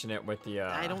I mentioned it with the,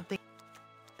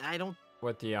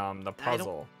 with the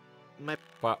puzzle.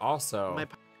 But also,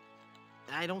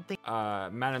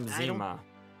 Madame Zima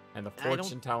and the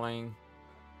fortune telling,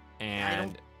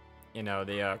 and you know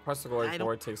the Quest for Glory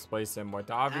 4 takes place in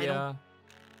Moldavia,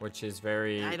 which is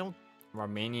very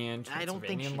Romanian,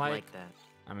 Transylvanian like. That.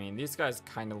 I mean, these guys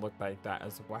kind of look like that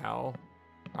as well.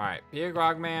 All right, be a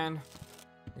grog man.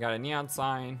 We got a neon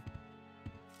sign.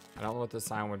 I don't know what this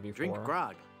sign would be Drink for.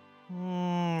 grog.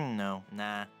 No,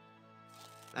 nah.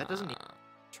 That doesn't.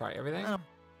 Try everything.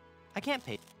 I can't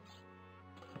pay.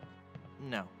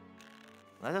 No.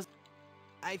 That does.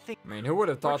 I think. I mean, who would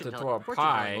have thought to throw a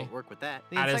pie work with that.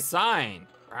 at a sign,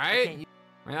 right? I mean,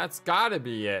 that's gotta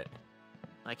be it.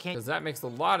 I can't. Because that makes a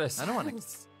lot of sense. I don't want to.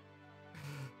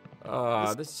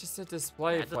 This is just a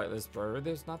display, FlightlessBird.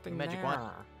 There's nothing there.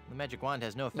 The magic wand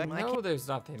has no effect. No, there's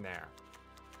nothing there.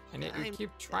 And yet you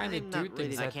keep trying to do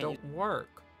things that don't work.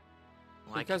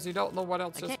 Because you don't know what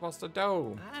else you're supposed to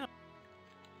do.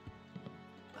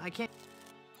 I can't.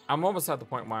 I'm almost at the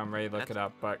point where I'm ready to look it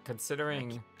up, but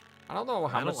considering I don't know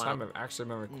how much time I've actually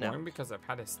been recording because I've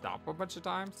had to stop a bunch of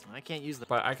times. I can't use the.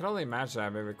 But I can only imagine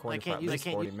I've been recording for at least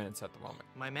 40 minutes at the moment.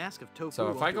 My mask of tofu. So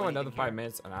if I go another 5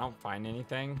 minutes and I don't find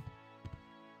anything,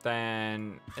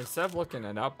 then instead of looking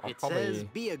it up, I'll probably. It says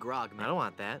be a grog man. I don't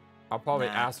want that. I'll probably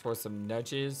ask for some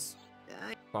nudges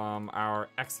from our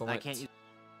excellent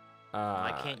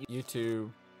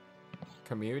YouTube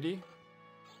community.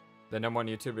 The number one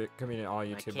YouTube community on all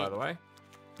YouTube, by the way.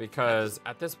 Because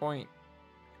at this point,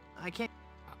 I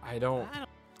don't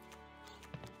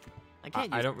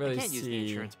really see use the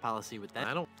insurance policy with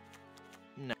that.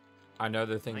 No.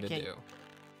 Another thing to do.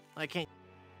 I can't.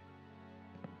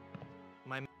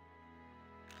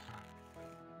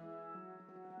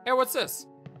 Hey, what's this?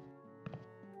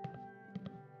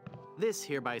 This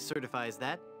hereby certifies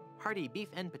that hearty beef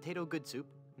and potato good soup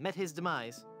met his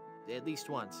demise at least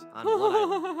once on Blood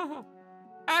Island.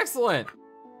 Excellent.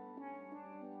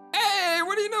 Hey,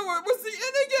 what do you know? What was the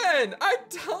end again? I'm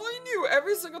telling you,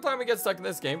 every single time we get stuck in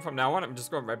this game from now on, I'm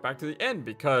just going right back to the end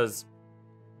because,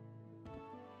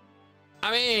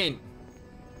 I mean,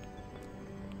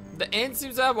 the end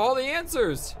seems to have all the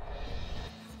answers.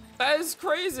 That is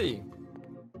crazy.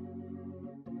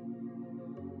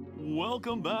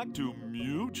 Welcome back to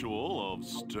Mutual of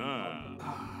Stan.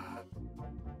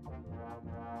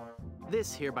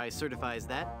 This hereby certifies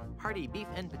that hearty beef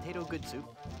and potato good soup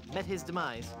met his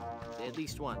demise at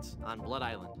least once on Blood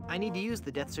Island. I need to use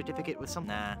the death certificate with some.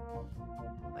 Nah.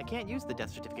 I can't use the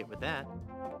death certificate with that.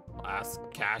 Let's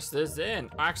cash this in.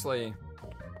 Actually,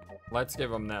 let's give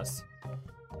him this.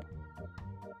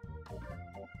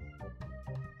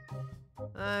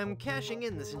 I'm cashing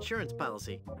in this insurance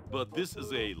policy. But this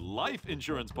is a life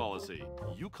insurance policy.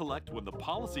 You collect when the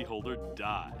policyholder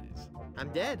dies.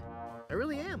 I'm dead. I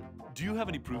really am. Do you have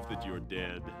any proof that you're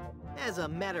dead? As a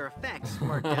matter of fact,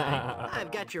 smart guy,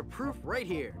 I've got your proof right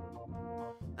here.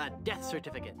 A death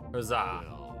certificate. Huzzah.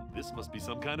 Well, this must be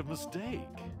some kind of mistake.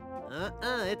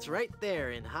 It's right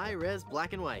there in high-res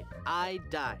black and white. I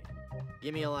died.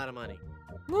 Give me a lot of money.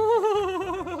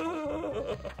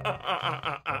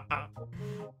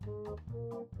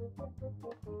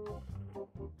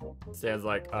 Stan's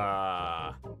like,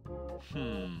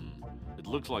 It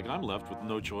looks like I'm left with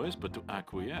no choice but to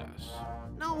acquiesce.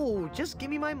 No, just give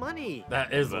me my money.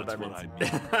 That is That's what I mean.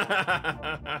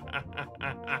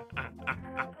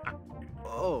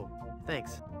 Oh,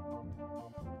 thanks.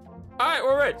 Alright,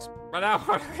 we're rich. But now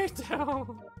what do we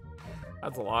do?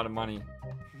 That's a lot of money.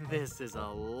 This is a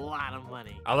lot of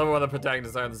money. I love it when the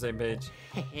protagonists are on the same page.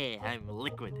 I'm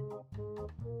liquid.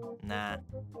 Nah.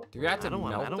 Do we have to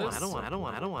melt this? I don't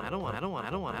want to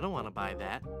buy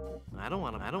that. I don't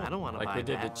want to buy that. Like we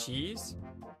did the cheese?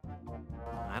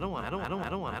 I don't want to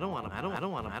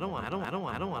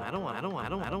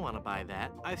buy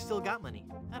that. I've still got money.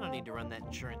 I don't need to run that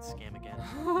insurance scam again.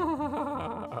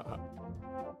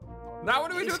 Now what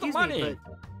do we do with the money?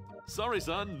 Sorry,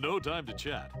 son, no time to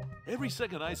chat. Every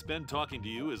second I spend talking to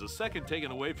you is a second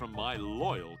taken away from my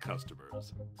loyal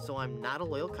customers. So I'm not a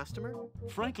loyal customer?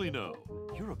 Frankly, no.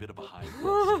 You're a bit of a high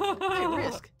risk. High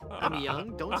risk? I'm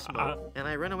young, don't smoke, and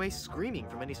I run away screaming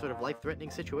from any sort of life-threatening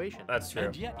situation. That's true.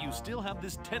 And yet you still have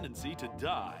this tendency to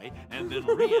die and then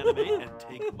reanimate and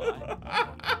take my money.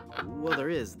 Well, there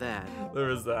is that. There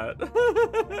is that.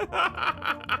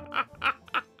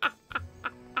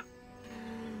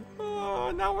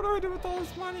 now what do I do with all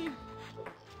this money?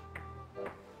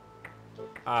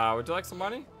 Would you like some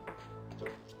money?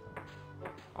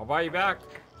 I'll buy you back.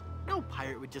 No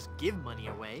pirate would just give money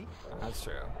away. That's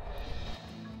true.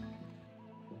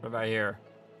 What about here?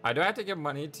 Do I have to give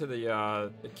money to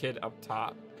the kid up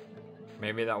top?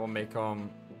 Maybe that will make him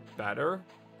better.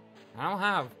 I don't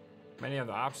have many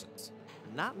other options.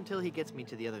 Not until he gets me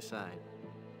to the other side.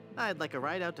 I'd like a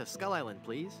ride out to Skull Island,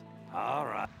 please. All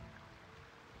right.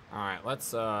 All right, let's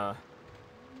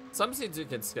some scenes you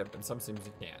can skip and some scenes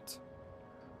you can't.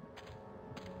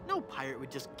 No pirate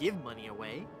would just give money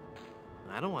away.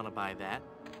 I don't want to buy that.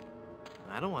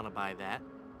 I don't want to buy that.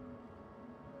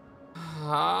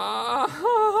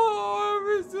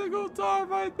 Every single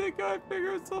time I think I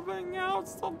figured something out,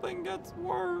 something gets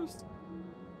worse.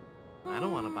 I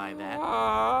don't want to buy that.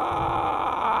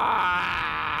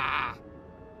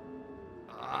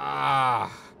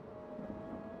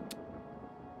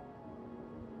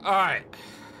 All right.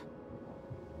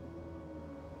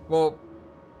 Well,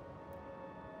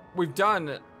 we've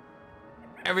done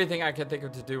everything I can think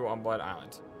of to do on Blood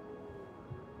Island.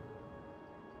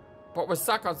 But we're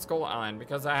stuck on Skull Island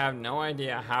because I have no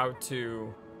idea how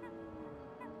to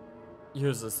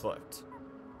use this lift.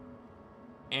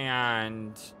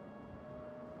 And,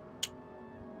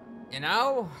 you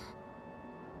know,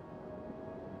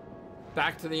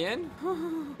 back to the inn?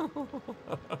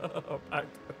 Back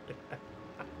to the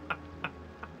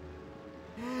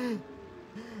inn.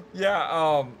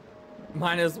 Yeah,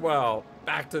 might as well.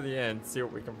 Back to the inn, see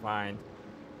what we can find.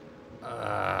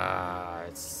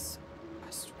 It's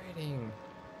frustrating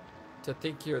to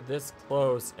think you're this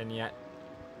close and yet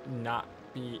not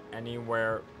be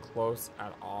anywhere close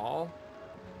at all.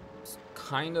 It's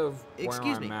kind of where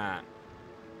I'm at.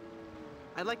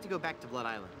 I'd like to go back to Blood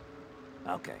Island.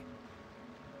 Okay.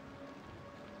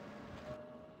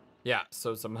 Yeah,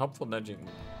 so some helpful nudging.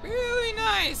 Really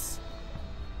nice!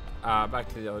 Back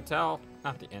to the hotel.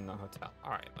 Not the inn, the hotel.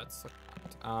 Alright, let's look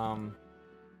at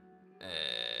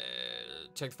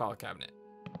check the file cabinet.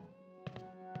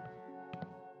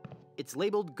 It's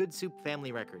labeled Good Soup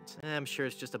Family Records. I'm sure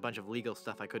it's just a bunch of legal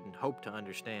stuff I couldn't hope to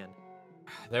understand.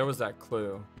 There was that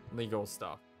clue. Legal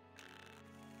stuff.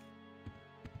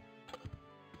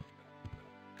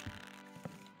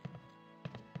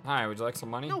 Hi, would you like some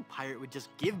money? No pirate would just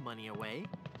give money away.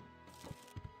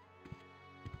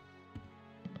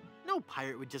 No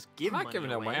pirate would just give money away. I'm not giving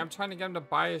it away. I'm trying to get him to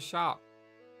buy a shop.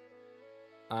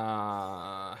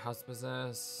 House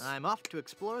business. I'm off to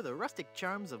explore the rustic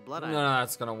charms of Blood No, Island.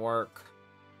 that's gonna work.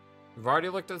 We've already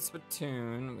looked at the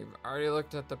spittoon. We've already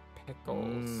looked at the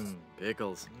pickles.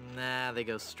 Pickles. Nah, they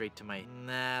go straight to my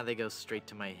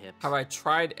hips. Have I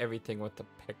tried everything with the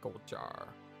pickle jar?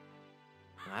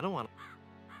 I don't want to.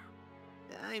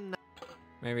 I'm not.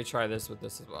 Maybe try this with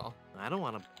this as well. I don't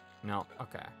want to. No,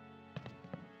 okay.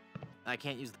 I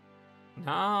can't use.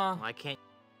 Nah. I can't.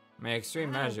 Make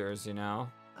extreme measures, you know.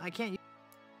 I can't.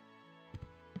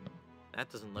 That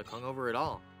doesn't look hungover at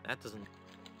all. That doesn't.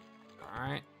 All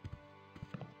right.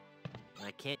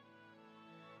 I can't.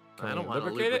 Can I don't want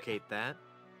to lubricate that.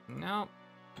 No.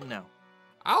 No.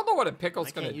 I don't know what a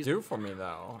pickle's gonna do for me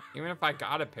though. Even if I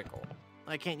got a pickle.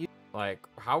 I can't use. Like,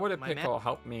 how would a pickle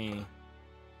help me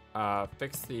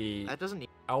fix the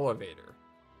elevator?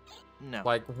 No.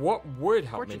 Like, what would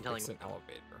help me fix an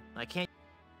elevator? I can't.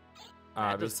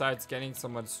 Besides getting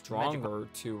someone stronger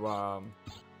to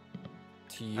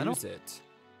use it.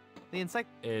 The insect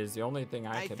is the only thing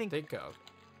I can think of.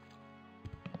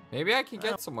 Maybe I can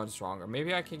get someone stronger.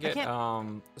 Maybe I can get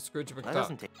Scrooge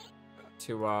McDuck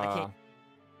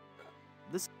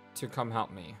to come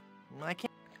help me. I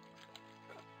can't.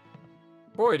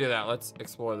 Before we do that, let's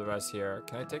explore the rest here.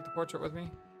 Can I take the portrait with me?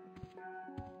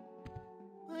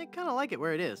 I kind of like it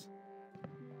where it is.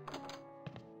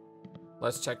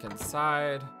 Let's check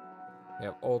inside. We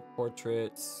have old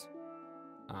portraits.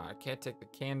 I can't take the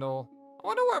candle. I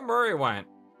wonder where Murray went.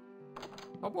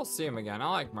 Hope we'll see him again. I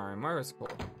like Murray. Murray's cool.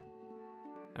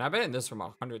 And I've been in this room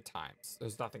 100 times.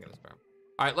 There's nothing in this room.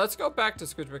 All right, let's go back to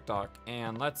Scrooge McDuck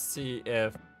and let's see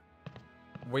if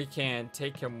we can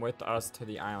take him with us to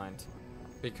the island.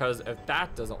 Because if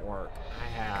that doesn't work, I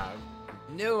have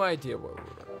no idea what would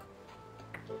work.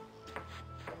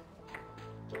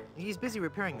 He's busy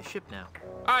repairing the ship now.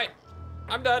 All right,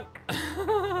 I'm done.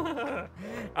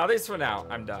 At least for now,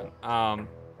 I'm done.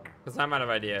 Because I'm out of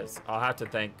ideas. I'll have to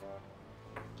think.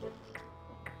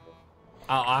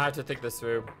 I'll have to think this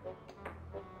through.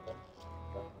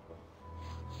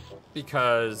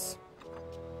 Because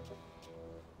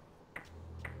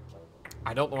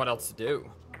I don't know what else to do.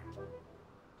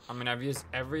 I mean, I've used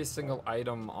every single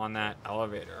item on that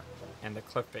elevator and the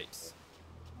cliff face.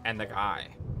 and the guy.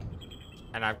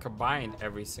 And I've combined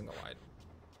every single item.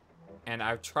 And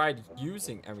I've tried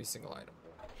using every single item.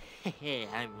 Hey,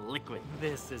 I'm liquid.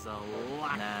 This is a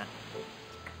lot. Nah.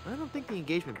 I don't think the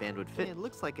engagement band would fit. It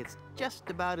looks like it's just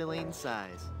about Elaine's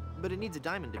size. But it needs a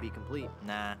diamond to be complete.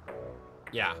 Nah.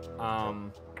 Yeah, I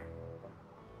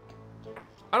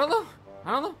don't know.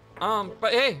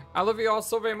 But hey, I love you all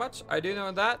so very much. I do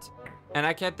know that. And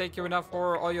I can't thank you enough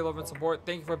for all your love and support.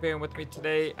 Thank you for being with me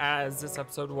today, as this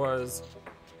episode was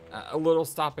a little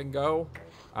stop and go.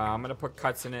 I'm gonna put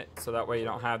cuts in it so that way you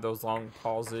don't have those long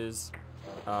pauses.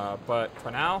 But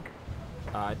for now,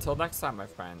 until next time, my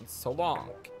friends, so long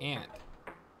and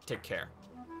take care.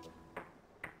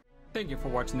 Thank you for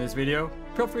watching this video.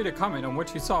 Feel free to comment on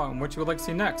what you saw and what you would like to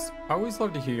see next. I always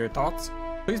love to hear your thoughts.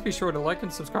 Please be sure to like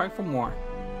and subscribe for more.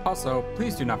 Also,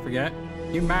 please do not forget,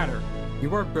 you matter.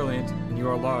 You are brilliant and you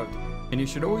are loved. And you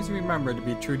should always remember to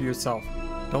be true to yourself.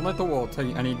 Don't let the world tell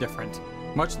you any different.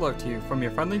 Much love to you from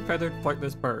your friendly feathered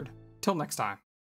flightless bird. Till next time.